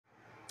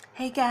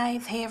Hey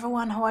guys, hey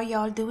everyone, how are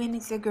y'all doing?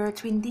 It's your girl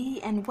Twin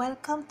D and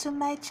welcome to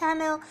my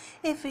channel.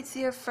 If it's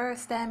your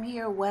first time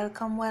here,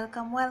 welcome,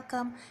 welcome,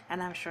 welcome,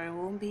 and I'm sure it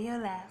won't be your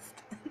last.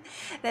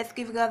 Let's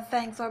give God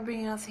thanks for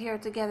bringing us here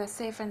together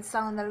safe and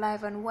sound,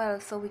 alive and well,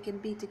 so we can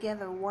be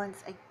together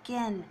once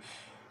again.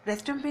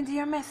 Let's jump into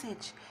your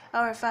message.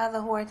 Our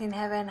Father who art in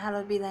heaven,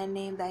 hallowed be thy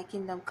name. Thy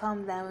kingdom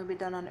come, thy will be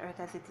done on earth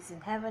as it is in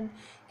heaven.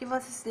 Give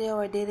us this day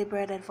our daily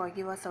bread, and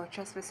forgive us our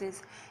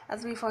trespasses,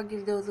 as we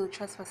forgive those who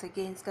trespass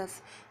against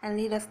us. And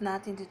lead us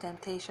not into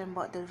temptation,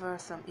 but deliver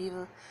us from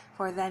evil.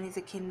 For thine is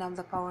the kingdom,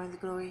 the power, and the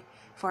glory,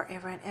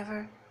 forever and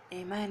ever.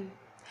 Amen.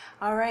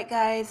 Alright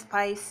guys,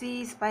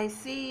 Pisces, let's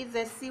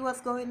see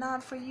what's going on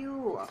for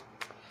you.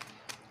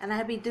 And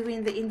I'll be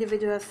doing the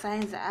individual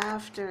signs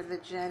after the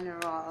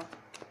general.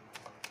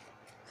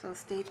 So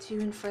stay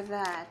tuned for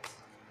that.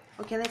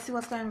 Okay, let's see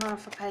what's going on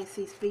for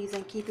Pisces, please.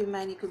 And keep in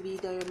mind, it could be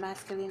either your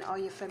masculine or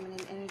your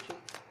feminine energy.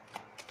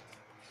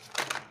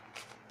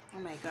 Oh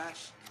my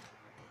gosh.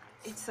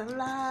 It's a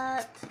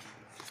lot.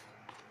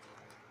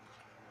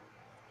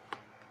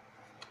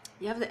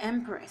 You have the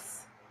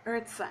Empress,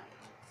 Earth sign.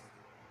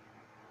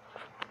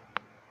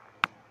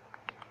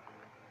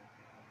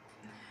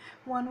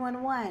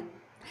 One.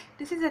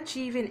 This is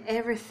achieving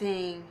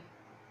everything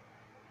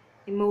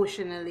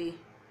emotionally,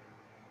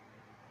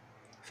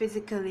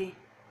 physically.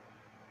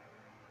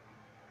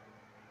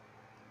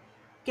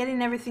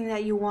 Getting everything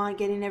that you want,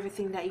 getting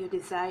everything that you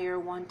desire.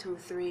 1, 2,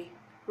 3.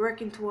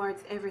 Working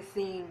towards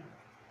everything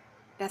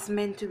that's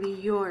meant to be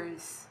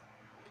yours.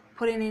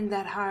 Putting in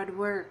that hard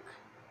work.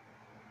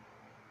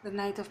 The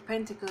Knight of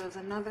Pentacles,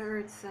 another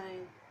earth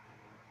sign.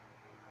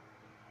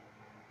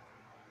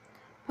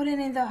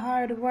 Putting in the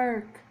hard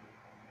work.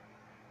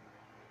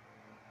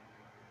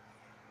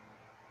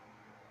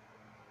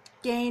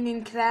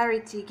 Gaining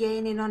clarity,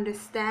 gaining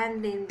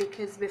understanding,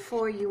 because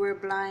before you were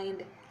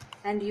blind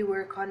and you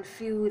were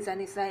confused, and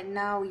it's like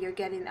now you're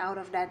getting out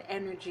of that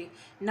energy.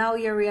 Now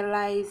you're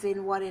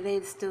realizing what it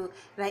is to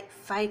like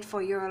fight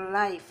for your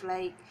life,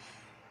 like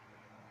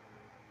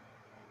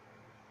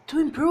to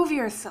improve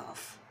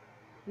yourself.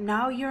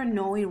 Now you're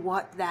knowing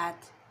what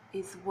that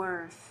is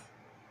worth.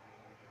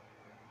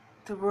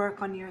 To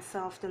work on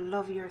yourself, to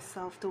love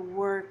yourself, to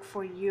work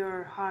for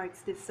your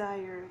heart's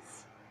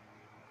desires.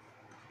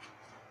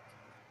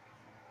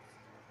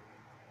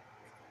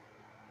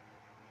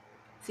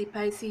 See,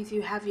 Pisces,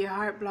 you have your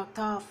heart blocked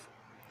off.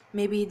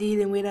 Maybe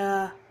dealing with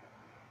an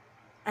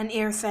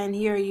air sign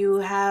here. You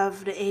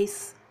have the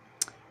Ace,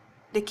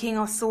 the King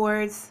of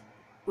Swords,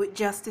 with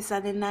Justice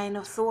and the Nine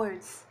of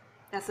Swords.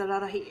 That's a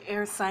lot of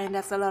air sign.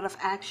 That's a lot of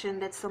action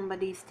that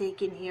somebody's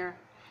taking here.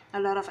 A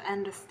lot of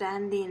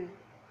understanding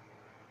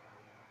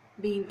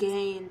being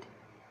gained.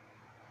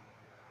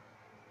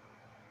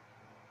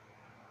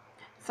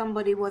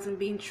 Somebody wasn't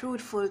being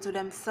truthful to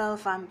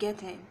themselves, I'm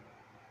getting.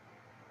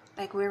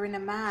 Like wearing a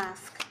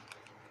mask.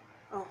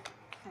 Oh,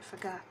 I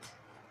forgot.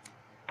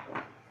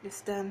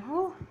 This done.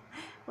 Oh,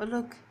 well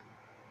look.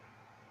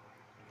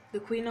 The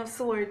Queen of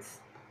Swords.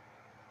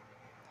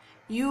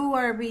 You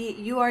are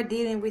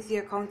dealing with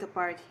your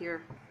counterpart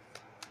here.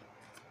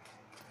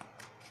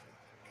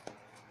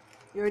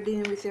 You're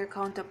dealing with your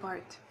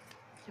counterpart.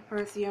 The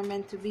person you're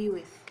meant to be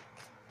with.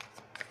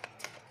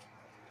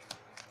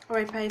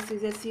 Alright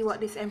Pisces, let's see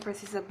what this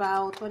Empress is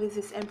about. What is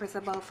this Empress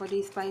about for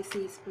these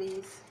Pisces,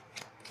 please?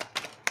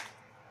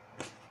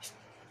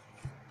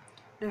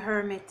 The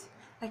Hermit.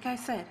 Like I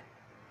said,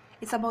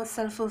 it's about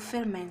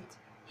self-fulfillment,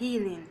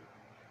 healing,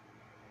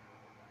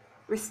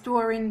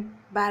 restoring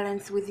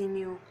balance within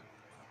you.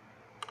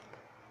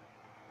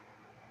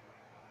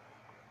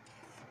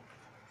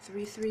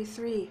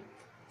 3.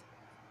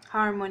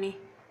 Harmony,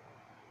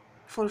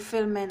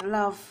 fulfillment,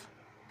 love,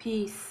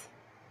 peace,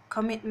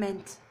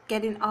 commitment,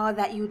 getting all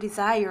that you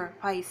desire,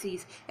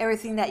 Pisces.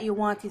 Everything that you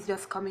want is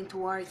just coming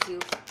towards you.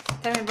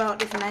 Tell me about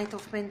this Knight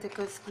of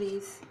Pentacles,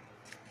 please.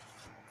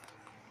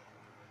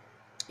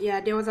 Yeah,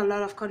 there was a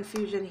lot of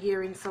confusion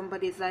here in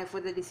somebody's life,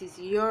 whether this is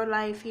your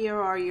life here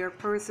or your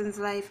person's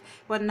life.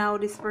 But now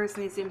this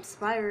person is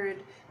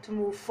inspired to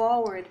move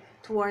forward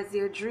towards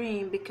their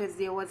dream because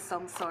there was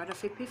some sort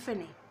of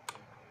epiphany.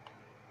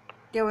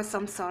 There was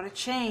some sort of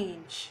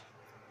change.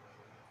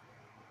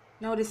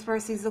 Now this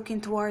person is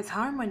looking towards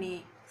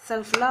harmony,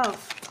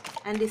 self-love.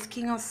 And this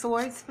King of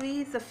Swords,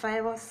 please, the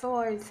 5 of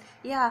Swords.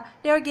 Yeah,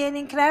 they're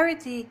gaining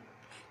clarity.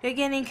 They're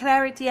gaining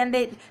clarity,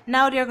 and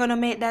now they're going to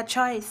make that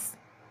choice.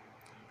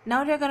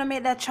 Now they're going to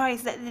make that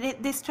choice.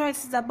 This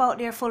choice is about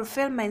their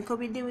fulfillment. Could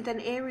be dealing with an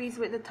Aries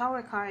with the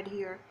Tower card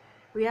here.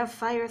 We have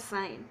fire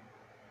sign.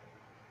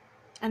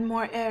 And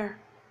more air.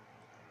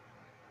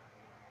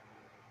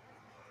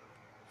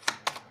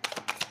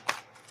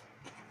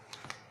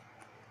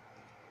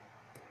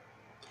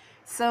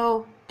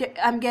 So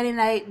I'm getting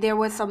like there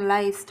was some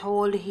lies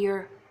told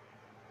here.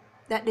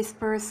 That this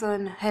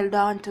person held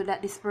on to.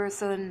 That this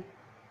person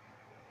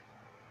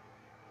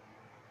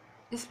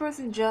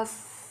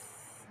just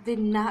did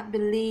not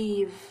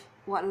believe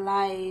what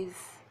lies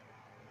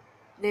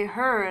they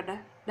heard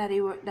that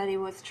it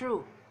was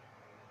true.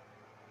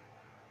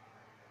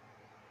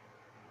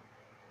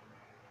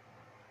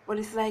 But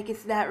it's like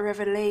it's that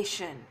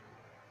revelation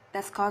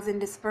that's causing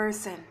this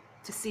person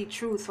to see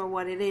truth for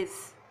what it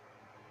is.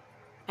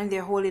 And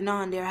they're holding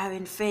on, they're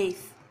having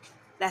faith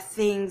that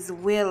things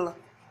will.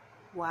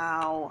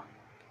 Wow.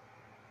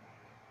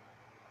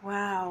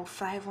 Wow,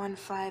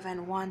 515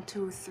 and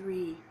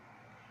 123.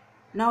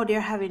 Now they're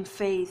having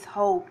faith,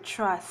 hope,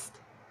 trust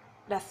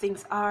that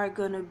things are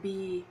gonna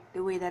be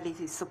the way that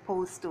it is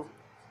supposed to.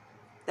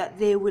 That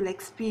they will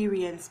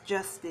experience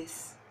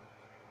justice.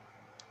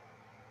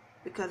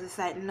 Because it's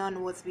like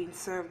none was being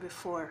served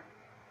before.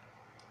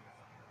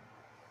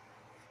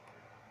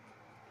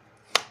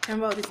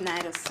 Remember about this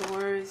Knight of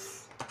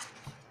Swords,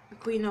 the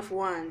Queen of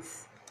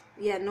Wands.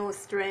 Yeah, no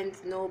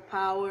strength, no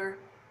power,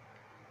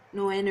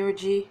 no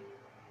energy,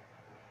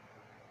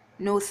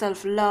 no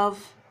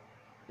self-love,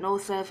 no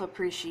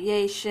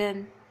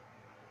self-appreciation.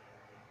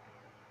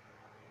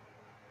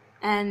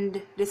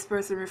 And this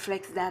person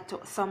reflects that to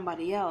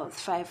somebody else,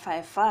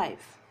 555.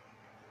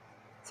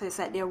 So it's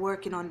like they're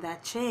working on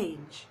that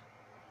change.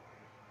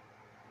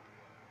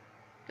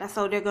 That's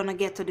how they're going to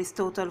get to this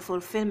total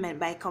fulfillment,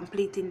 by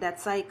completing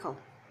that cycle.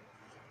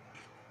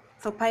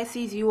 So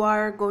Pisces, you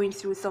are going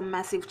through some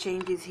massive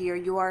changes here.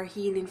 You are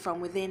healing from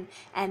within,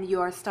 and you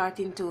are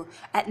starting to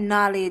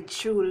acknowledge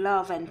true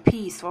love and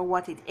peace for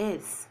what it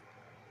is.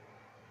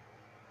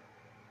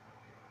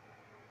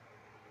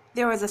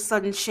 There was a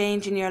sudden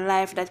change in your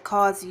life that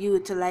caused you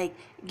to like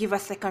give a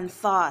second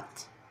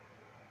thought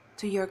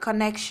to your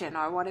connection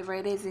or whatever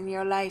it is in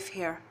your life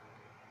here.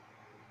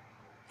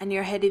 And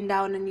you're heading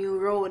down a new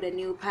road, a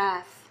new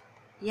path.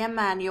 Yeah,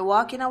 man, you're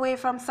walking away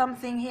from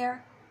something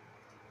here.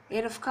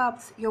 8 of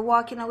Cups, you're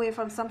walking away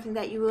from something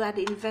that you had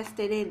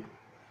invested in.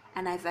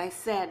 And as I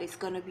said, it's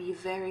going to be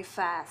very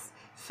fast.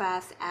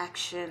 Fast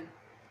action.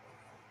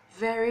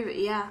 Very,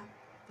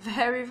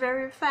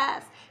 very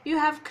fast. You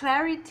have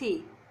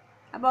clarity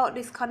about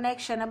this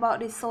connection, about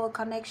this soul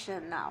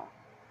connection now.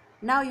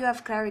 Now you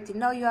have clarity.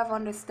 Now you have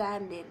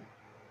understanding.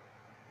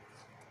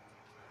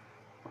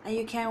 And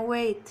you can't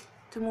wait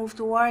to move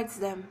towards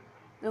them.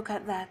 Look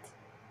at that.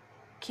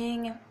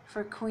 King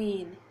for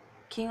Queen.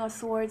 King of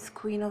Swords,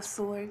 Queen of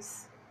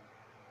Swords.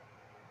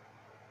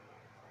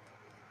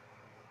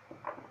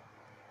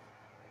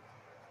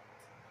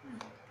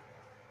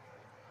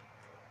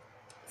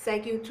 It's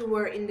like you two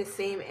are in the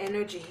same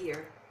energy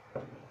here.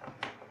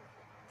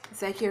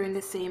 It's like you're in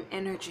the same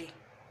energy.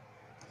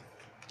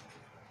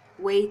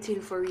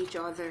 Waiting for each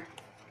other.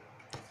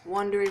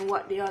 Wondering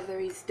what the other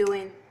is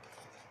doing.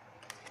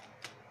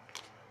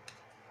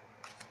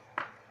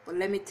 But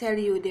let me tell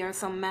you, there are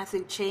some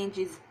massive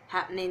changes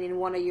happening in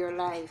one of your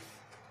life.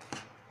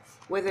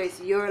 Whether it's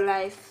your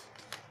life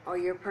or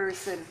your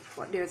person,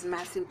 but there's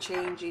massive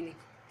change in it.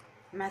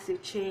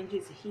 Massive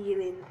changes,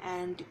 healing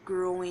and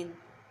growing.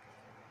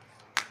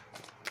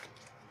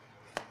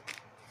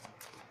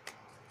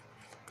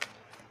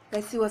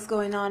 Let's see what's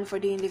going on for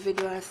the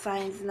individual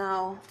signs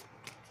now.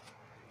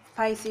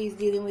 Pisces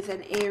dealing with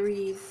an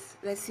Aries.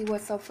 Let's see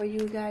what's up for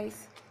you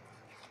guys.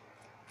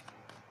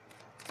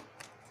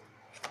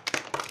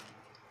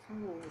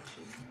 Oh,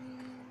 jeez.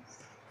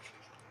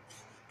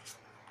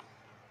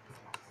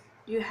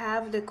 You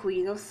have the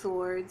Queen of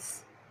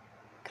Swords.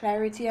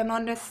 Clarity and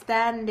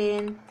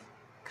understanding.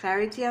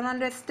 Clarity and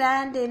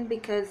understanding,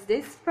 because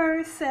this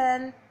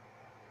person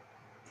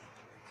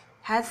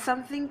has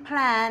something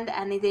planned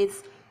and it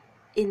is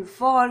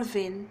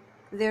involving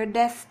their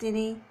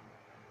destiny.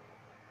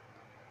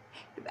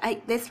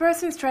 This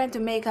person is trying to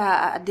make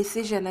a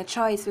decision, a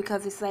choice,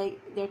 because it's like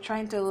they're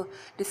trying to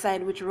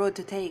decide which road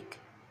to take.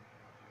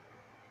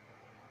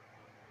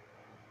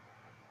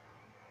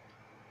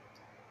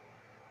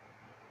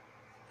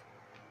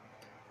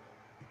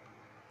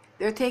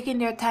 They're taking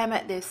their time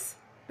at this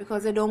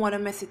because they don't want to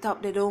mess it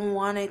up. They don't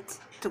want it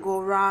to go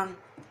wrong.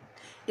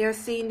 They're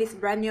seeing this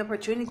brand new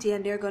opportunity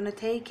and they're going to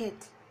take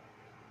it.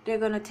 They're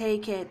going to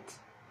take it.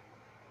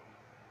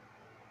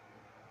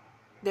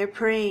 They're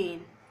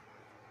praying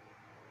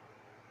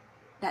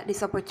that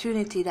this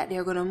opportunity that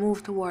they're going to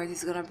move towards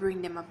is going to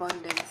bring them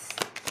abundance.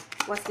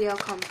 What's the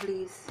outcome,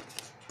 please?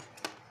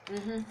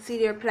 See,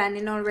 they're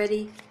planning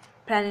already.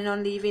 Planning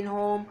on leaving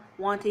home.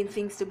 Wanting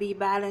things to be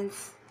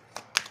balanced.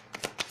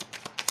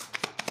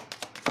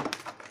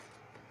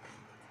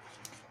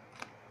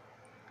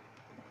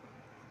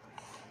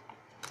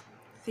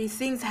 These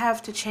things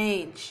have to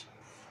change.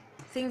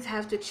 Things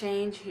have to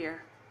change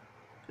here.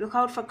 Look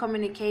out for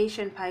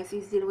communication,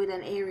 Pisces. Deal with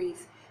an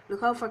Aries.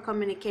 Look out for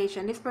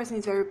communication. This person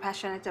is very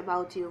passionate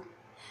about you.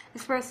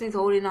 This person is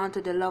holding on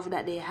to the love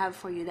that they have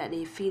for you, that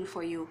they feel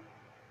for you.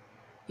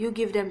 You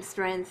give them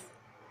strength.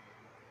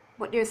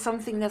 But there's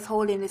something that's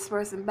holding this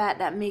person back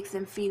that makes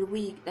them feel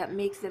weak, that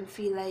makes them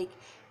feel like,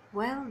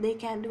 well, they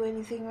can't do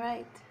anything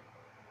right.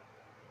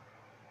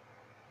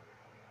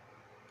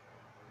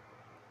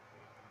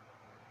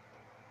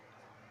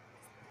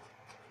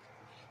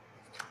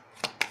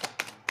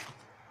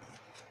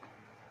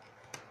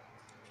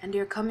 And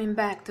they're coming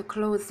back to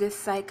close this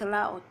cycle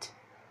out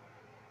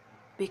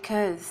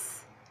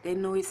because they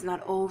know it's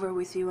not over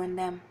with you and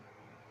them.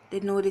 They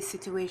know this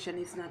situation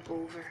is not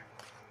over.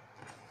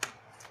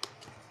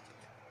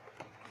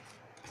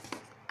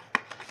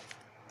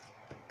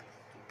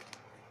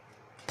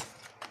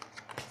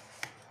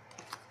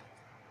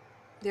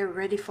 They're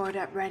ready for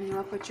that brand new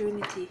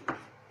opportunity,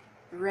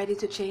 ready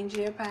to change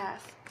their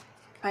path.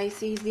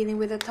 Pisces dealing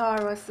with a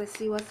Taurus. Let's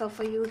see what's up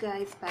for you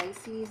guys.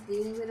 Pisces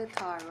dealing with a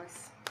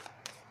Taurus.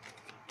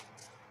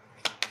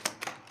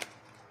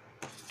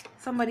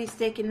 Somebody's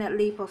taking that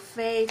leap of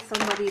faith.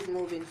 Somebody's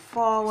moving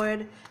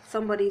forward.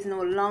 Somebody's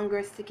no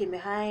longer sticking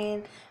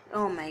behind.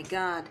 Oh my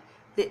God.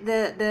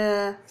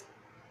 The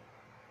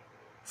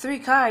three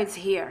cards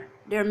here,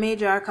 they're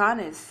major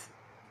arcanas.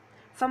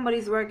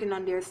 Somebody's working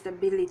on their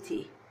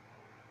stability,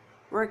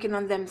 working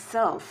on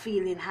themselves,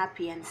 feeling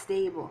happy and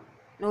stable,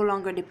 no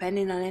longer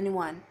depending on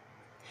anyone.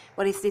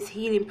 But it's this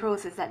healing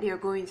process that they're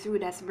going through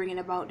that's bringing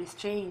about this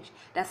change,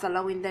 that's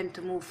allowing them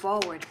to move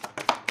forward.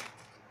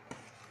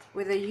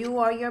 Whether you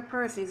or your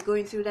person is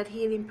going through that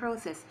healing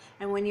process,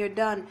 and when you're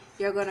done,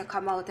 you're going to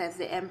come out as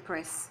the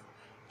Empress.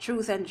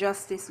 Truth and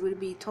justice will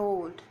be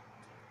told.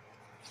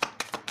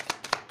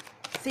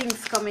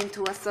 Things coming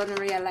to a sudden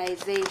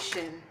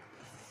realization.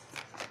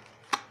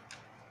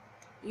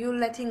 You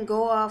letting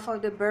go off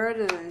of the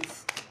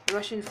burdens,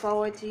 rushing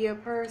forward to your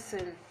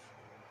person.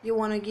 You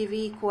want to give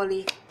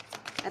equally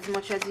as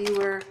much as you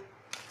were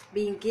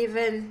being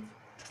given.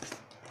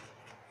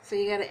 So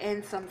you got to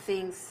end some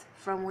things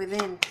from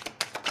within.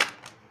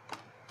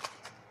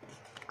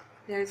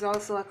 There's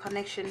also a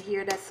connection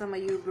here that some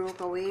of you broke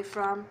away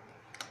from.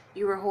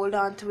 You were holding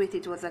on to it.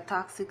 It was a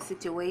toxic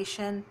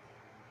situation.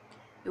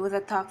 It was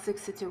a toxic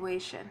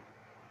situation.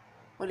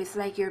 But it's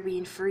like you're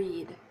being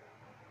freed.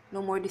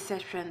 No more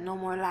deception. No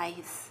more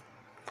lies.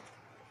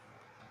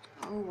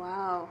 Oh,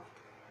 wow.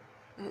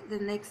 The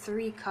next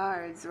three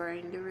cards were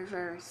in the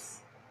reverse.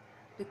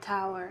 The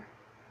Tower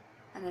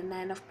and the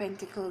Nine of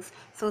Pentacles.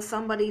 So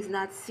somebody's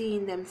not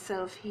seeing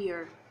themselves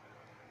here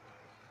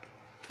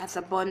as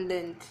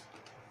abundant.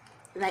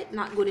 Like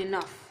not good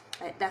enough.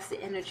 Like that's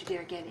the energy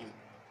they're getting.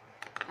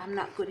 I'm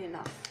not good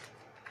enough.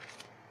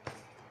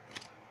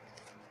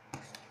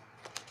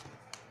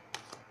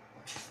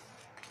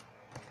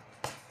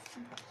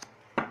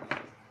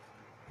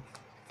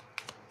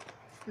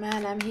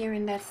 Man, I'm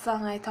hearing that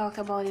song I talked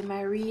about in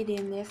my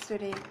reading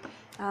yesterday.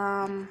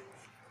 One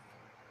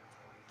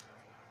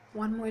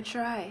More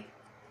Try.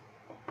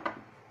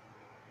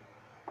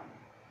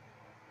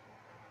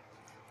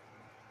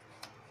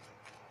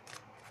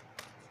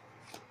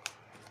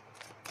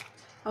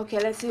 Okay,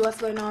 let's see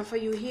what's going on for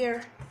you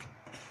here.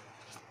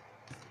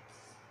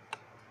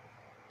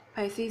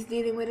 Pisces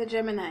dealing with a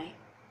Gemini.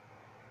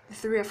 The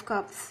Three of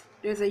Cups.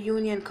 There's a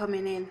union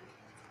coming in.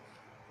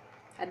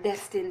 A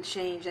destined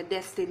change, a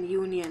destined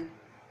union.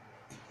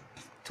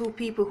 Two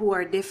people who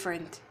are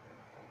different.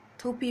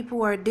 Two people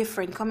who are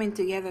different coming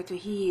together to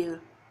heal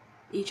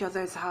each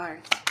other's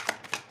heart.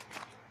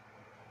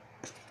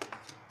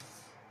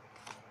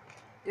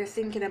 They're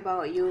thinking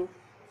about you.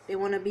 They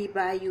want to be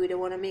by you. They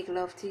want to make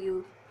love to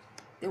you.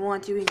 They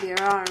want you in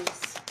their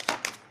arms.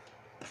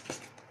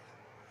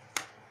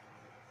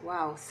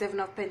 Wow. Seven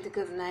of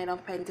Pentacles, Nine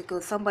of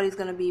Pentacles. Somebody's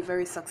going to be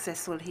very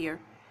successful here.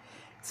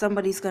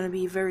 Somebody's going to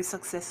be very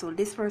successful.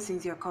 This person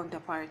is your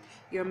counterpart.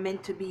 You're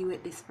meant to be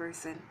with this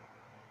person.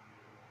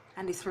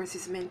 And this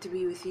person is meant to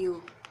be with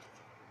you.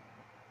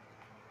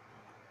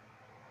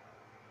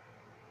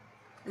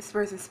 This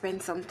person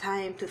spent some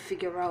time to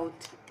figure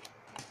out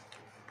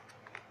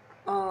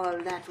all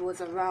that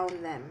was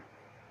around them.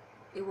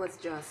 It was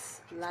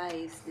just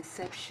lies,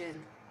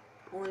 deception.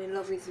 Only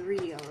love is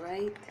real,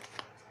 right?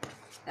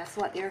 That's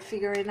what they're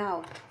figuring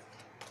out.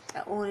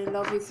 That only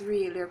love is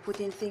real. They're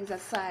putting things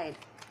aside.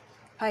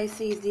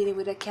 Pisces dealing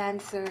with a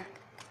Cancer.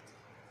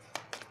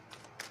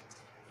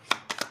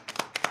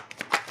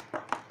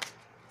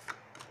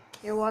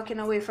 You're walking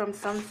away from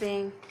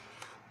something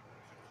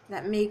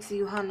that makes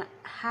you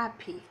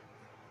unhappy.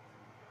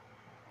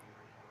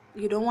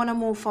 You don't want to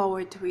move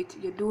forward to it.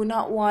 You do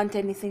not want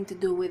anything to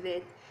do with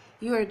it.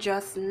 You are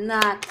just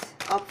not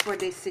up for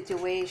this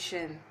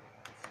situation.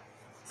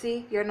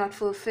 See, you're not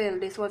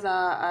fulfilled. This was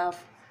a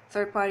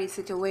third-party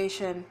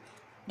situation.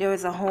 There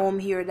was a home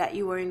here that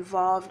you were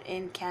involved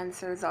in,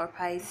 Cancers or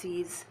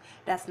Pisces.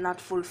 That's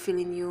not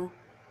fulfilling you.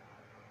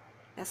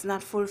 That's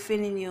not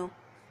fulfilling you.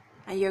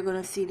 And you're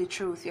going to see the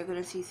truth. You're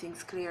going to see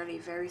things clearly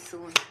very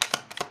soon.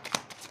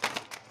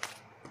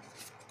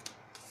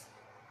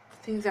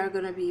 Things are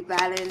going to be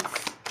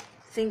balanced.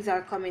 Things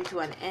are coming to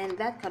an end.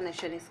 That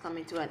connection is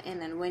coming to an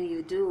end. And when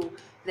you do,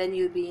 then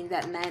you'll be in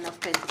that Nine of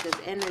Pentacles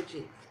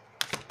energy.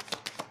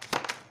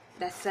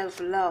 That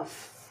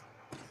self-love.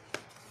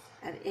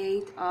 And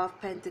Eight of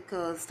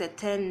Pentacles. The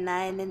 10,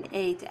 9, and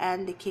 8.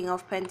 And the King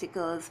of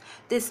Pentacles.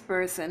 This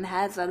person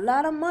has a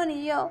lot of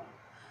money, yo.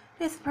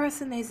 This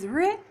person is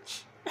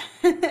rich.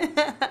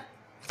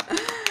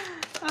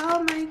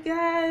 Oh my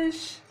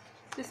gosh.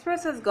 This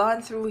person's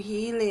gone through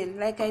healing.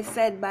 Like I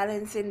said,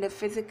 balancing the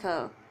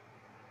physical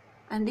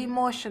and the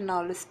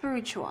emotional, the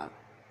spiritual.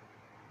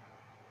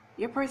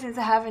 Your person is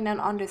having an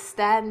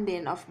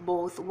understanding of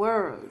both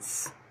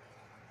worlds,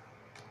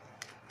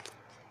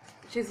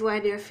 which is why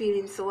they're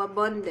feeling so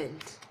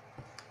abundant,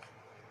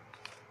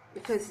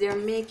 because they're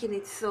making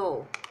it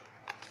so.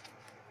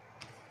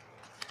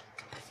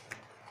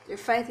 They're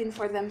fighting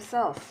for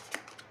themselves.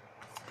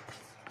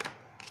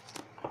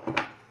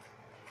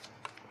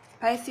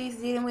 Pisces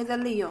dealing with a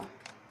Leo.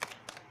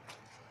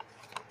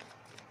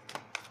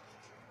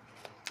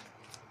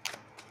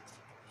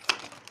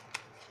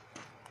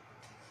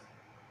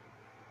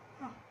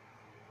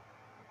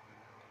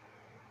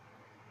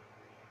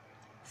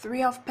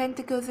 Three of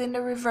Pentacles in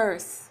the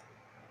reverse.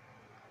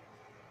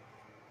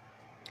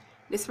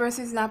 This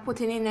person is not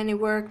putting in any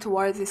work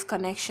towards this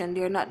connection.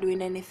 They're not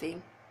doing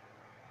anything.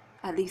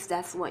 At least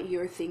that's what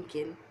you're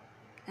thinking.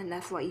 And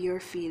that's what you're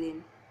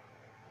feeling.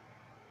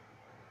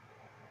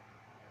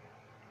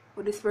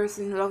 But this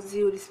person loves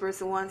you. This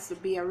person wants to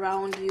be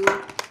around you.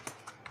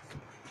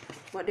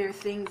 But there are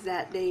things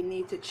that they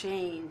need to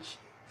change.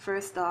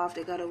 First off,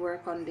 they got to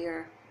work on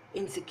their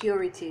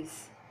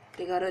insecurities.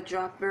 They got to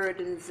drop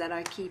burdens that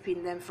are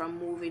keeping them from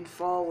moving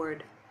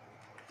forward.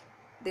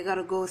 They got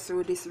to go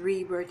through this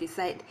rebirth. It's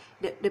like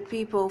the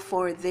people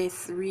for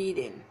this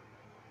reading,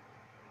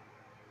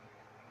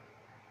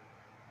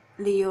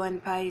 Leo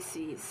and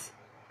Pisces,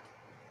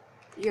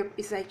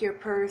 it's like your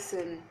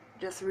person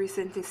just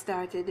recently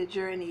started the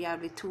journey. You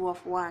have the Two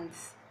of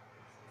Wands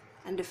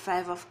and the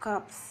Five of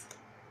Cups.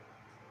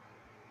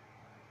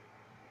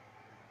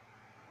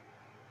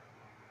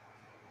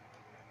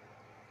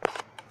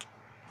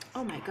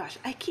 Oh my gosh,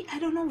 I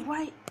don't know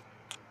why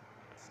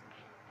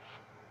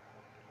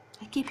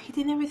I keep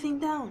hitting everything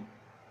down.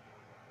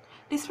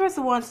 This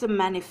person wants to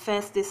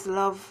manifest this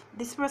love.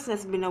 This person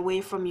has been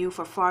away from you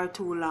for far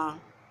too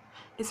long.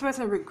 This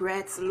person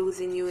regrets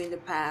losing you in the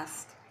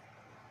past.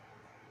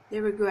 They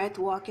regret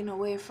walking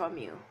away from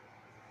you.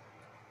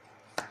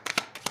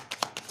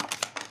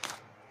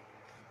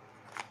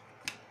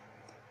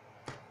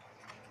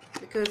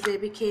 Because they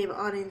became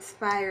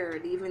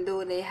uninspired, even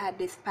though they had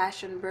this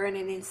passion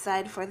burning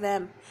inside for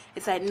them.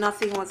 It's like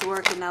nothing was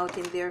working out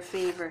in their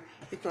favor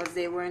because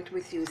they weren't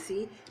with you.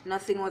 See?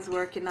 Nothing was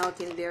working out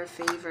in their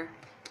favor.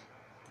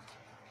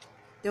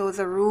 There was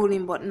a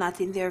ruling, but not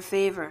in their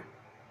favor.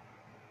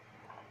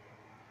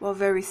 Well,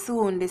 very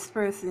soon, this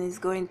person is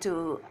going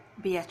to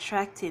be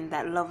attracting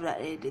that love that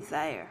they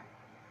desire.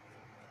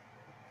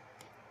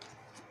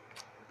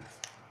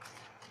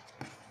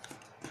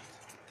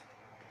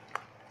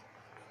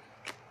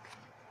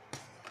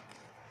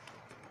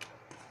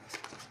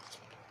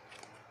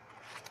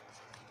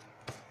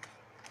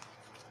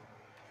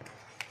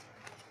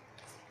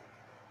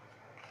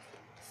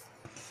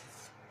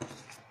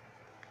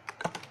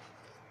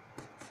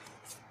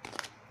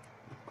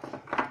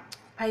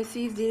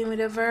 Pisces dealing with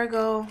a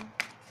Virgo.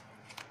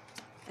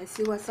 Let's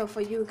see what's up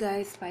for you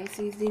guys.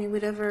 Pisces dealing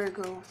with a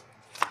Virgo.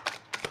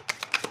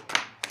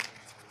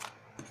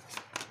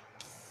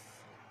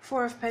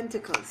 Four of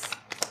Pentacles.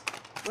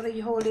 What are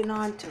you holding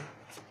on to?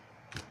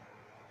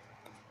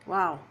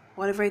 Wow.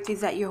 Whatever it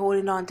is that you're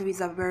holding on to is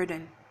a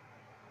burden.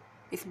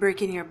 It's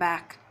breaking your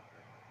back.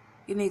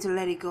 You need to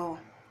let it go.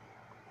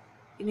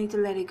 You need to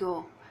let it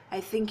go.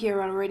 I think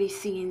you're already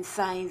seeing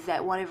signs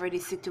that whatever the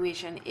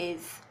situation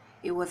is,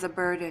 it was a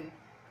burden.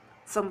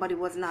 Somebody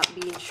was not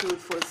being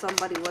truthful.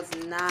 Somebody was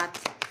not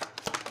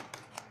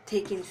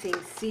taking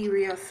things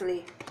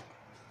seriously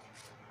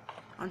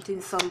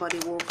until somebody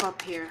woke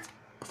up here.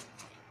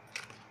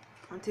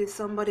 Until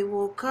somebody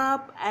woke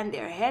up and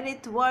they're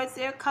headed towards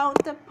their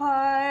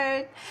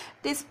counterpart.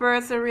 This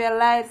person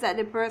realized that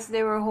the person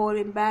they were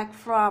holding back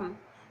from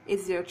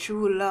is their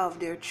true love,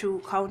 their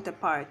true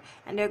counterpart.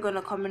 And they're going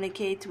to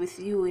communicate with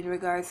you in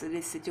regards to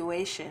this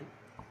situation.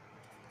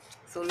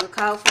 So look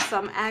out for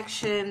some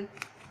action.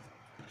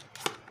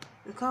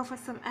 Look out for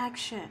some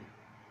action.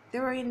 They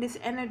were in this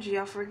energy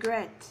of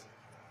regret,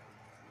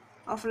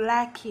 of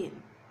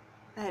lacking,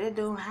 that they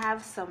don't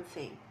have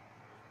something.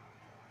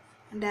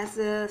 And that's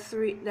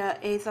the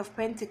Ace of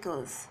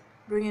Pentacles,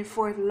 bringing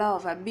forth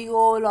love, a big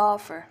old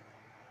offer,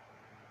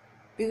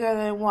 bigger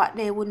than what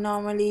they would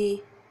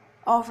normally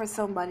offer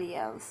somebody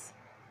else.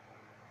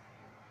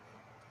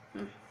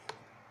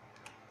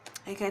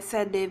 Like I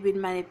said, they've been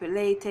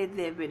manipulated,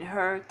 they've been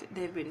hurt,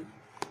 they've been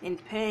in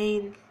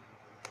pain.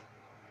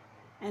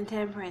 And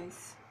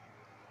Temperance,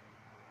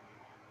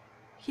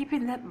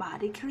 keeping that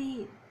body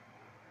clean.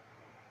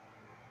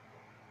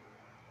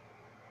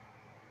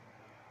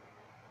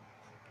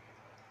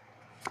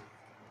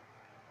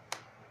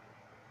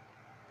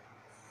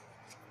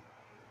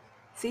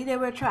 See, they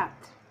were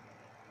trapped,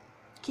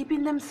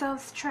 keeping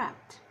themselves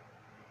trapped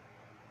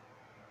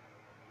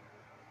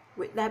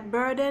with that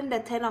burden, the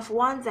Ten of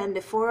Wands and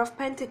the Four of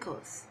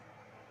Pentacles.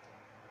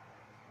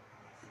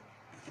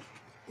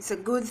 It's a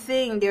good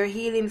thing they're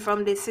healing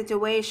from this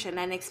situation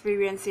and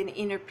experiencing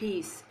inner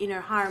peace,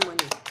 inner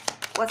harmony.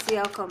 What's the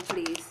outcome,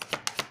 please?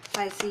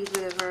 Pisces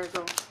with a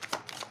Virgo.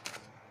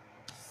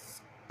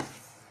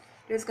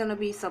 There's going to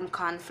be some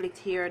conflict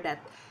here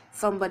that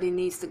somebody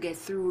needs to get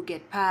through,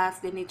 get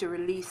past. They need to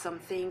release some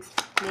things.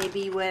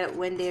 Maybe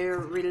when they're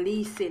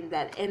releasing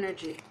that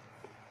energy,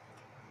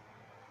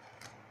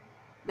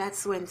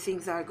 that's when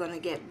things are going to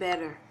get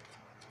better.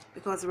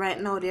 Because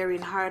right now they're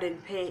in heartache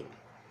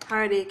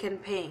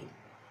and pain.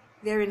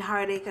 They're in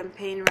heartache and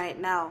pain right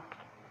now.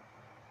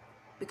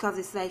 because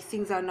it's like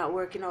things are not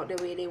working out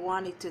the way they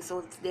want it to.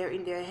 So they're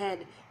in their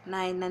head.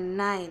 9 and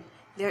 9,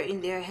 they're in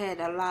their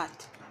head a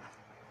lot.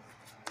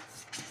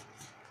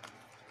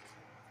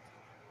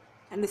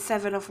 And the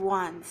 7 of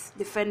Wands,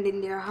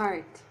 defending their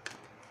heart.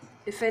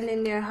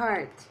 Defending their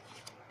heart.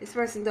 This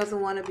person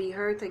doesn't want to be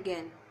hurt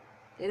again.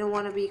 They don't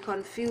want to be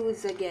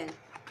confused again.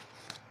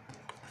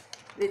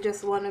 They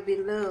just want to be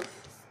loved.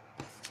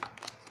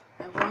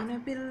 I want to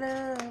be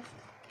loved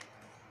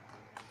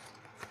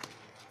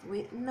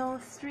with no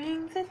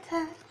strings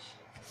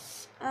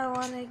attached. I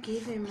want to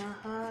give him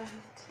my heart,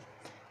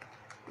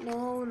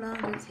 no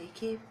longer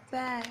take it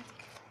back.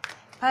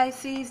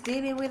 Pisces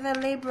dealing with a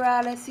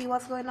Libra. Let's see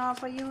what's going on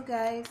for you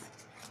guys.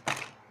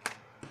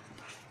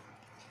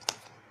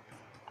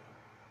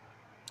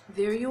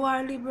 There you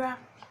are, Libra.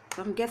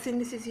 I'm guessing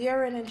this is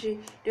your energy.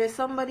 There's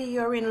somebody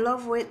you're in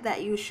love with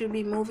that you should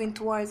be moving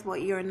towards,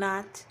 but you're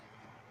not.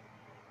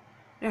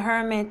 The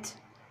Hermit.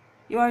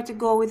 You are to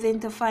go within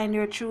to find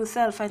your true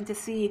self and to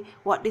see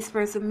what this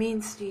person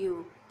means to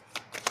you.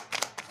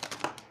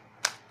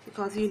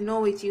 Because you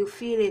know it, you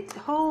feel it.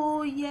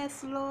 Oh,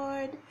 yes,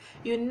 Lord.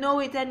 You know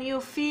it and you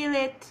feel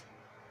it.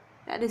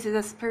 That this is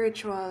a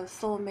spiritual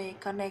soulmate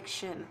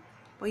connection.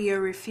 But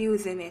you're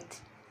refusing it.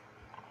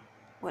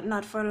 But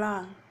not for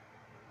long.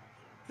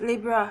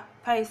 Libra,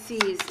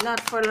 Pisces, not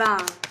for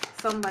long.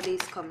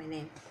 Somebody's coming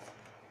in.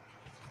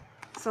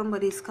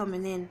 Somebody's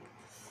coming in.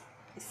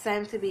 It's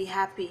time to be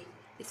happy.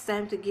 It's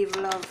time to give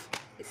love.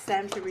 It's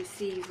time to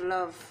receive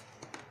love.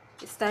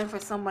 It's time for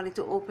somebody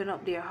to open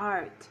up their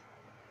heart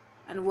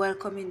and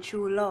welcome in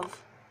true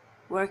love.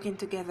 Working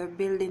together,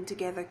 building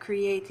together,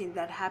 creating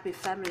that happy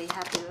family,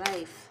 happy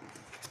life.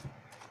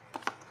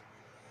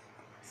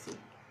 See,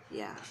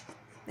 yeah.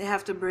 They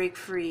have to break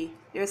free.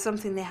 There's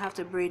something they have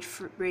to break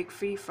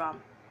free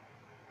from.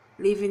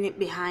 Leaving it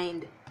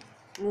behind.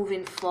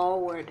 Moving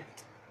forward.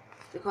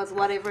 Because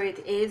whatever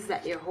it is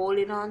that you're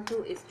holding on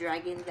to is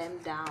dragging them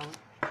down.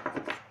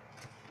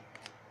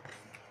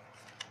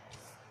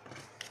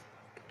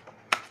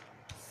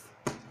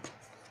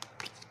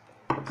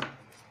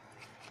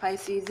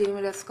 Pisces dealing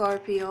with a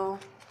Scorpio.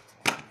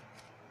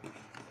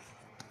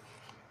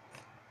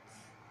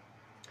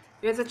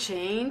 There's a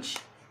change.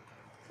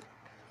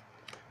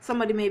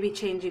 Somebody may be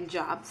changing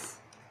jobs.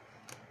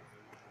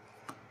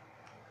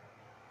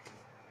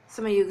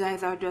 Some of you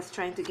guys are just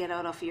trying to get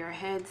out of your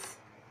heads.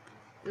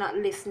 Not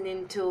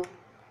listening to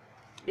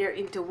their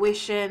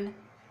intuition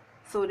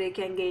so they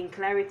can gain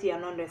clarity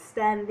and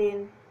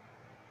understanding.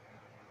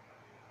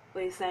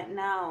 But it's like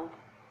now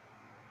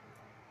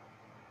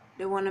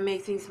they want to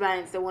make things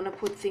balance. They want to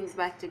put things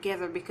back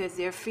together because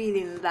they're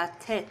feeling that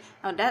 10.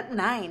 Now that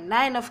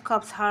 9 of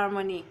Cups,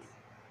 harmony.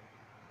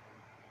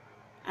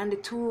 And the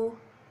 2,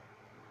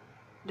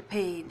 the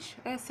Page.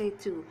 I say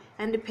 2.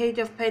 And the Page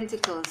of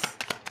Pentacles.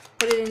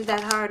 Put it in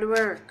that hard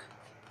work.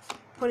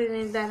 Put it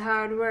in that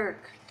hard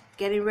work.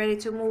 Getting ready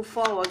to move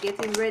forward.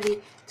 Getting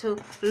ready to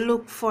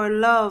look for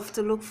love.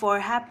 To look for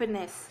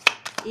happiness.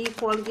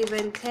 Equal give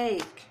and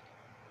take.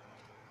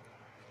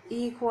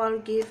 Equal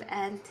give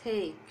and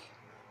take.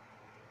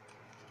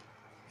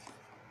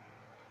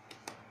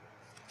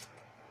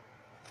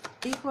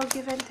 Equal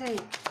give and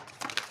take.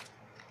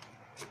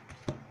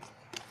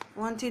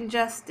 Wanting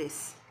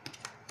justice.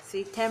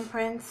 See,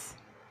 Temperance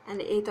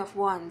and the 8 of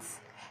Wands.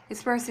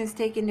 This person is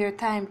taking their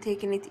time,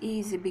 taking it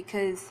easy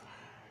because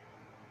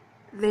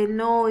they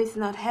know it's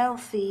not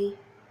healthy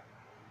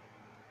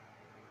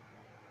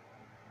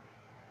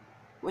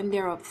when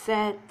they're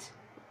upset,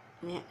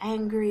 when they're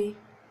angry.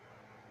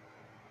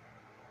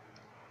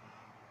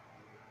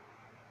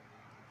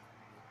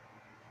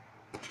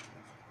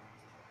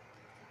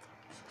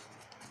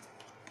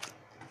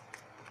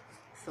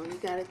 So you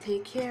gotta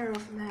take care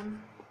of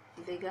them.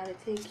 They gotta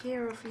take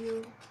care of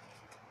you.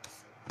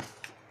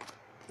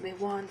 They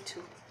want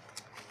to.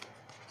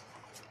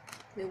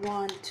 They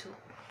want to.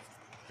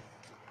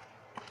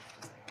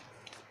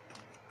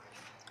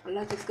 A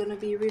lot is gonna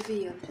be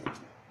revealed.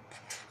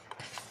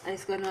 And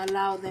it's gonna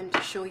allow them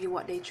to show you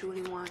what they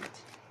truly want.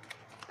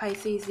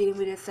 Pisces dealing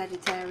with a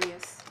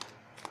Sagittarius.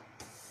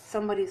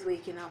 Somebody's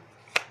waking up.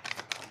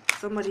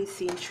 Somebody's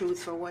seeing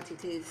truth for what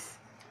it is.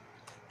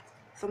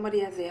 Somebody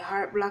has their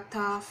heart blocked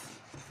off,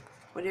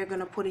 but they're going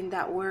to put in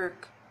that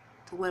work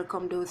to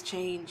welcome those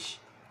change.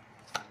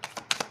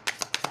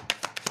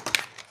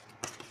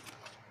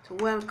 To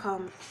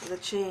welcome the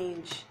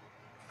change.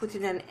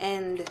 Putting an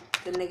end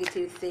to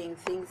negative things.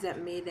 Things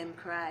that made them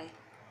cry.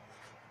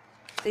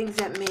 Things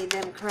that made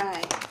them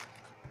cry.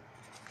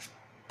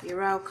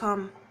 Your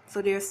outcome.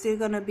 So they're still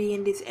going to be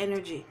in this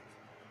energy.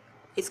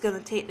 It's going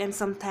to take them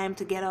some time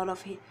to get out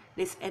of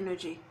this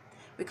energy.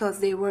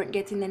 Because they weren't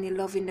getting any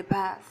love in the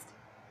past.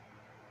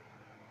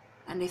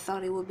 And they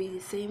thought it would be the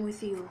same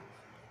with you.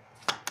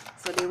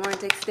 So they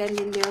weren't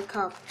extending their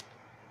cup.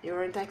 They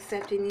weren't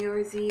accepting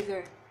yours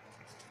either.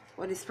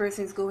 But this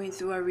person is going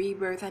through a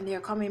rebirth and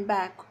they're coming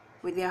back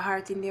with their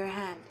heart in their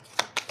hand.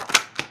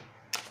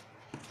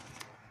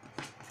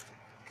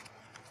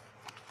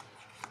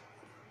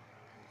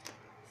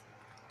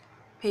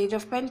 Page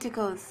of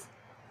Pentacles.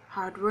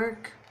 Hard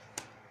work.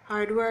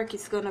 Hard work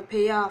is gonna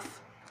pay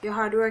off. Your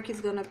hard work is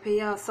gonna pay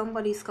off.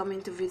 Somebody's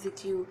coming to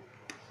visit you.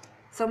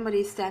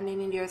 Somebody's standing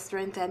in their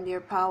strength and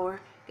their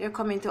power. They're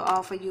coming to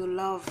offer you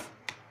love.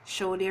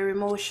 Show their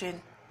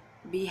emotion.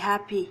 Be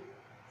happy.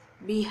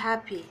 Be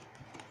happy.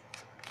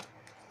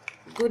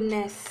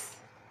 Goodness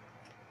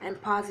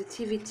and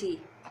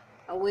positivity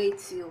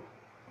awaits you.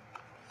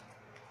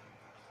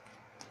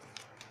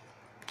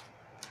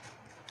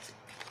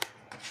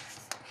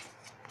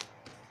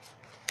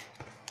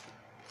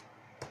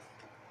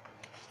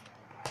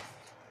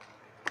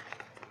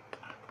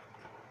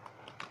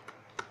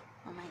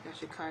 Oh my gosh,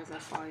 the cards are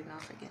falling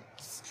off again.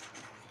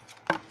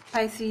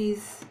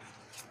 Pisces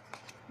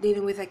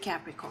dealing with a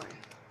Capricorn.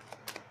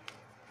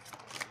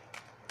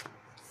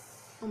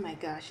 Oh my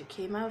gosh, it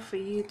came out for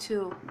you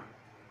too.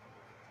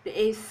 The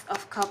Ace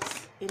of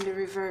Cups in the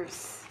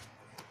reverse.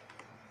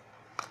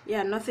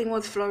 Yeah, nothing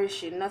was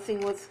flourishing.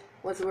 Nothing was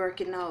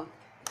working out.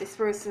 This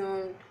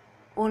person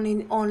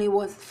only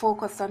was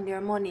focused on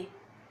their money,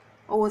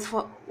 or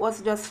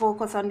was just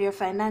focused on their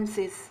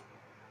finances.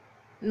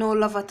 No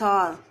love at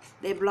all.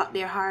 They blocked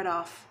their heart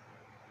off.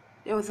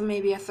 There was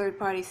maybe a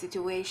third-party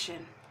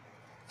situation.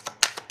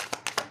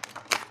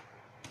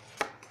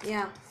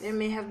 Yeah, there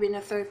may have been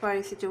a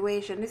third-party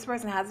situation. This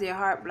person has their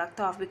heart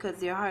blocked off because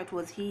their heart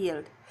was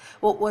healed.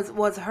 What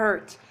was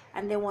hurt,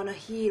 and they want to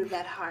heal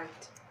that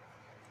heart.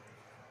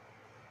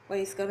 But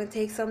it's going to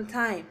take some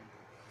time.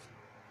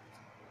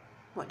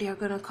 But they're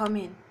going to come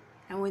in.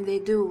 And when they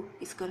do,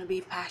 it's going to be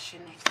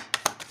passionate.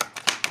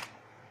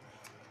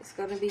 It's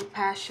going to be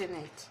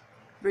passionate.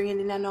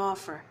 Bringing in an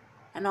offer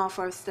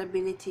of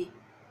stability,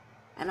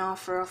 an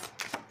offer of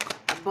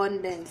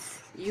abundance,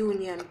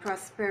 union,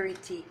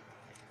 prosperity.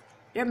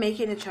 They're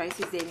making the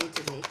choices they need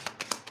to make.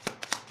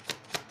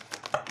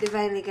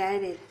 Divinely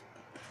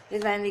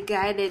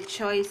guided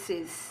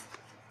choices.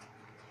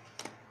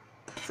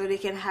 So they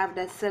can have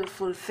that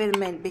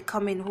self-fulfillment,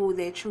 becoming who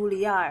they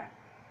truly are.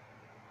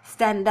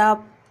 Stand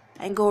up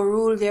and go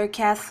rule their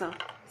castle.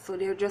 So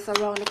they're just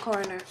around the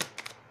corner.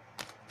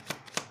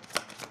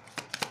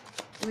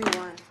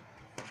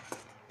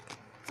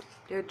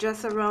 They're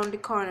just around the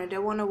corner. They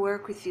want to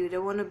work with you. They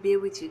want to be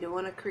with you. They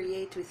want to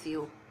create with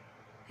you.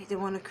 They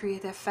want to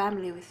create a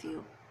family with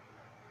you.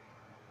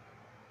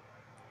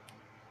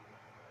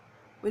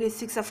 With the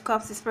Six of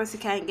Cups, this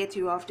person can't get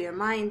you off their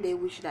mind. They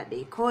wish that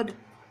they could.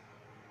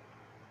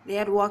 They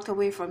had walked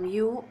away from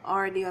you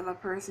or the other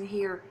person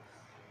here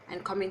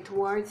and coming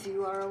towards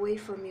you or away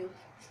from you.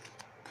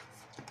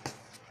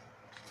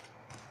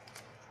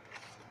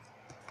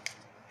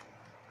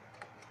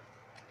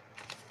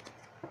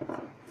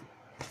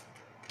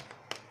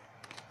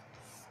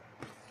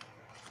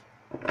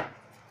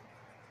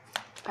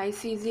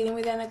 Pisces dealing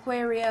with an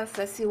Aquarius.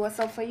 Let's see what's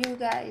up for you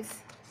guys.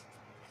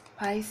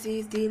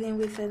 Pisces dealing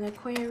with an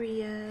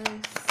Aquarius.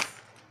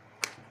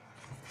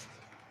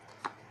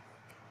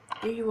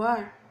 Here you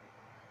are,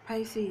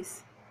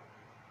 Pisces.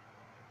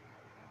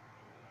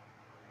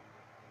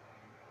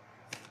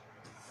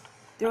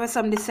 There was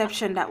some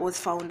deception that was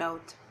found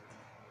out.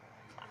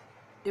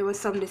 There was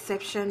some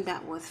deception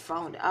that was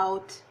found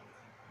out.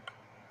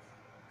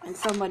 And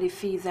somebody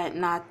feels like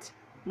not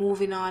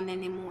moving on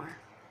anymore.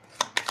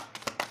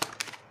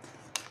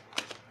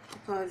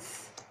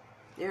 Because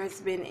there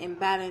has been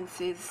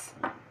imbalances.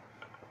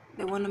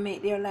 They want to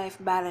make their life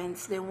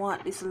balanced. They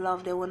want this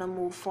love. They want to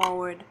move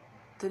forward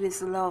to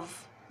this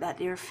love that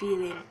they're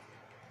feeling,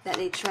 that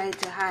they tried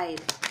to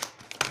hide,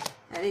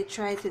 that they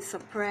tried to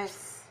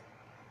suppress,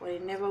 but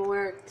it never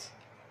worked.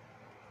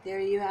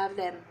 There you have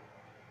them.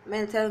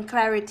 Mental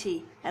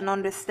clarity and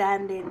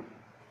understanding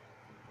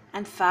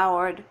and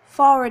forward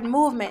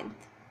movement,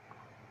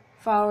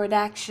 forward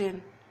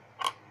action,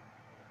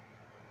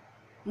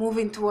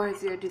 moving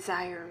towards your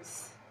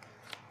desires.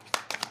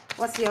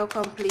 What's the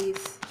outcome,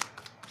 please,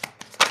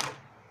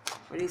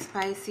 for this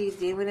Pisces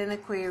dealing with an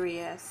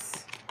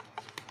Aquarius?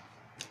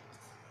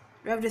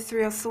 You have the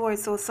Three of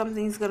Swords, so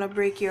something's gonna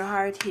break your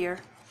heart here.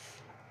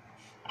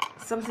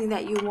 Something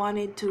that you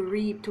wanted to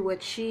reap, to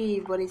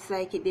achieve, but it's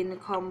like it didn't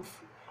come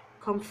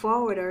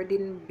forward, or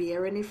didn't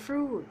bear any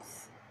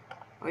fruits.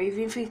 Or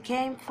even if it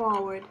came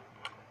forward,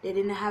 they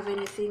didn't have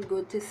anything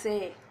good to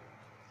say,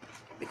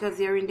 because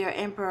they're in their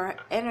Emperor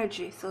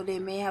energy. So they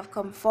may have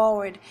come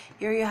forward.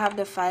 Here you have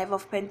the Five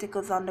of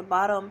Pentacles on the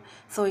bottom.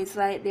 So it's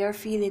like they're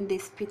feeling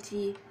this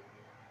pity,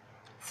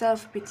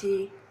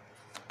 self-pity.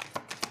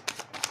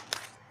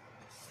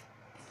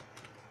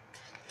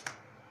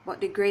 But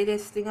the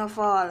greatest thing of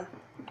all,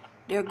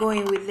 they're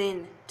going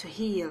within to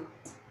heal.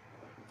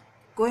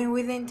 Going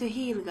within to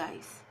heal,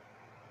 guys.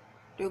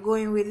 They're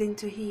going within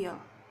to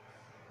heal.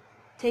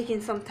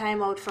 Taking some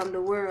time out from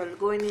the world.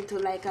 Going into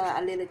like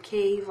a little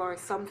cave or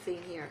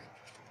something here.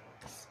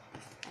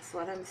 That's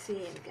what I'm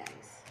seeing,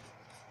 guys.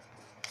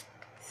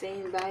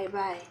 Saying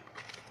bye-bye.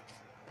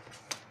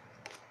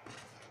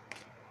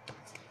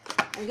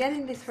 I'm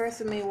getting this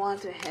person may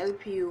want to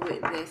help you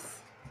with this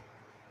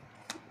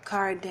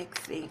card deck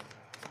thing.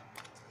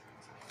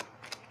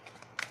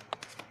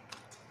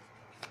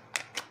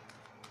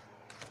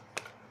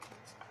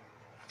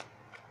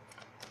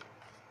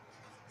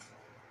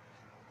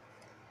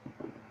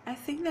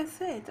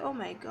 that's it. Oh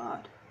my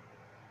God.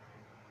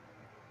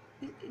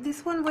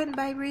 This one went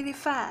by really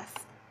fast.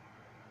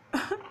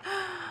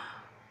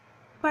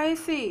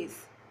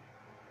 Pisces.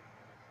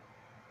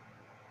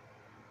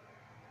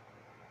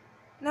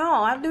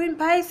 No, I'm doing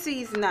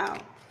Pisces now.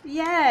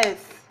 Yes.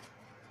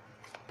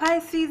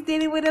 Pisces,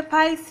 dealing with a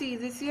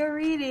Pisces. It's your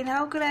reading.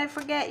 How could I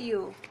forget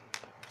you?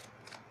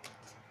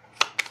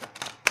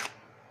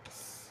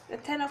 The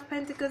Ten of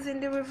Pentacles in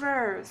the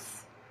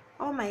reverse.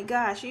 Oh my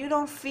gosh, you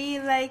don't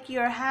feel like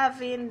you're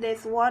having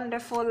this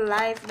wonderful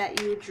life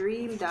that you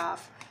dreamed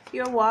of.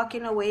 You're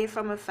walking away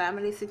from a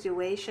family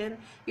situation.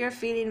 You're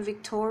feeling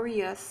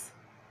victorious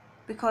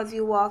because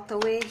you walked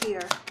away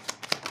here.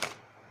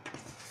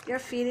 You're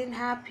feeling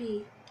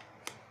happy.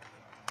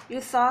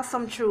 You saw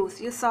some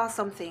truth. You saw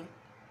something.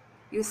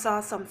 You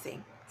saw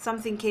something.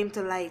 Something came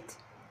to light.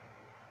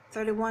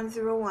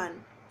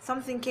 3101.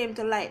 Something came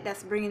to light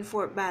that's bringing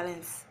forth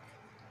balance.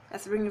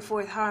 That's bringing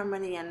forth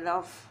harmony and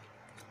love.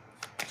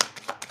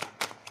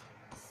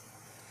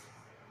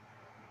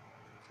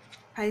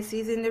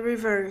 Pisces in the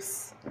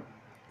reverse.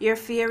 You're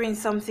fearing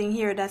something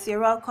here. That's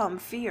your outcome.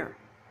 Fear.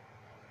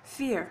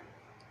 Fear.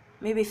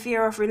 Maybe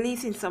fear of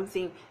releasing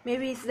something.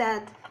 Maybe it's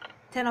that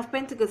Ten of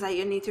Pentacles that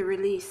you need to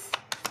release.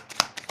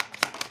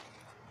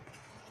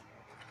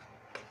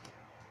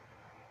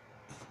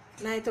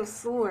 Knight of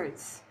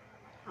Swords.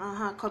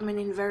 Coming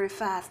in very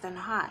fast and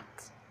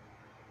hot.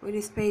 With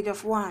this Page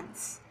of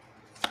Wands.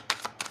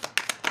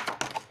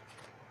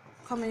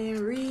 Coming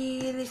in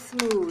really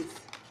smooth.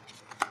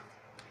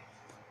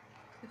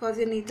 Because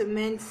you need to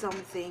mend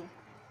something.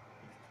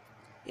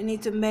 You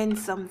need to mend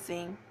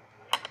something.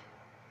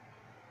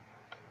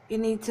 You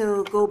need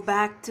to go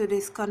back to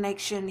this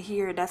connection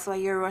here. That's why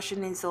you're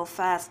rushing in so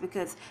fast,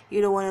 because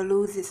you don't want to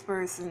lose this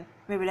person.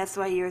 Maybe that's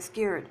why you're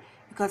scared,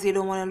 because you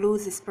don't want to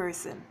lose this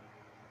person.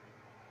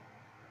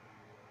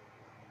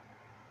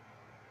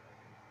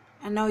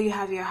 And now you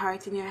have your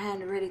heart in your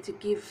hand ready to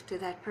give to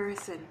that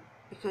person.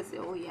 Because,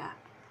 oh yeah,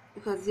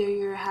 because they're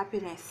your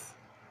happiness.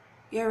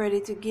 You're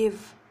ready to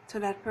give to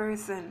that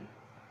person.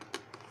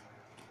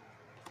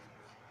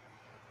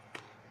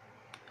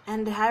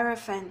 And the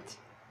Hierophant.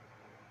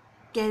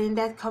 Getting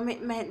that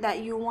commitment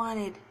that you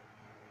wanted.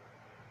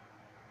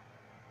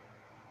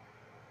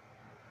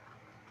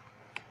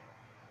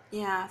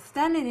 Yeah,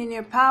 standing in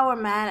your power,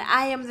 man.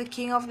 I am the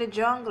king of the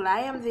jungle. I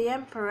am the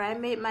emperor. I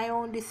make my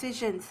own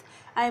decisions.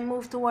 I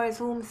move towards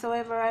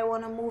whomsoever I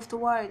want to move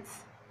towards.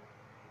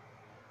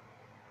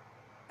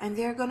 And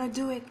they're gonna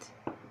do it.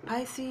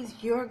 Pisces,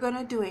 you're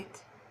gonna do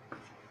it.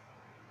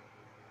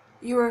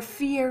 You're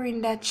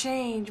fearing that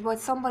change, but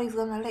somebody's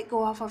gonna let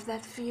go off of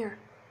that fear,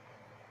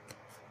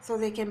 so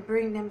they can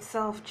bring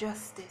themselves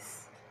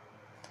justice.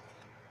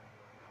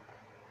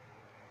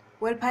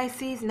 Well,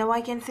 Pisces, now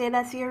I can say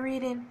that's your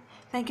reading.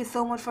 Thank you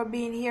so much for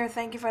being here.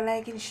 Thank you for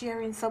liking,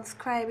 sharing,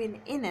 subscribing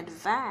in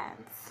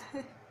advance.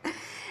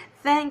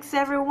 Thanks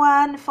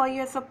everyone for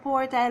your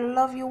support. I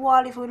love you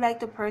all. If you would like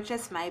to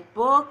purchase my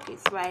book,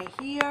 it's right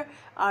here.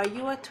 Are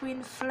You a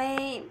Twin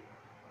Flame?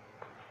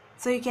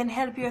 So you can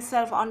help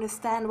yourself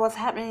understand what's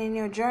happening in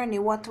your journey,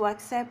 what to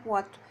accept,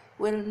 what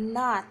will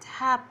not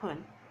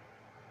happen.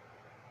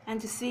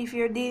 And to see if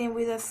you're dealing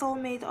with a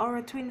soulmate or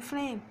a twin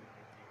flame,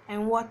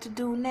 and what to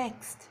do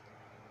next.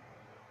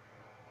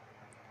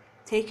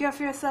 Take care of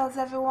yourselves,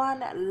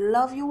 everyone.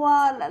 Love you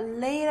all.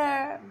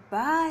 Later.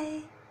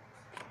 Bye.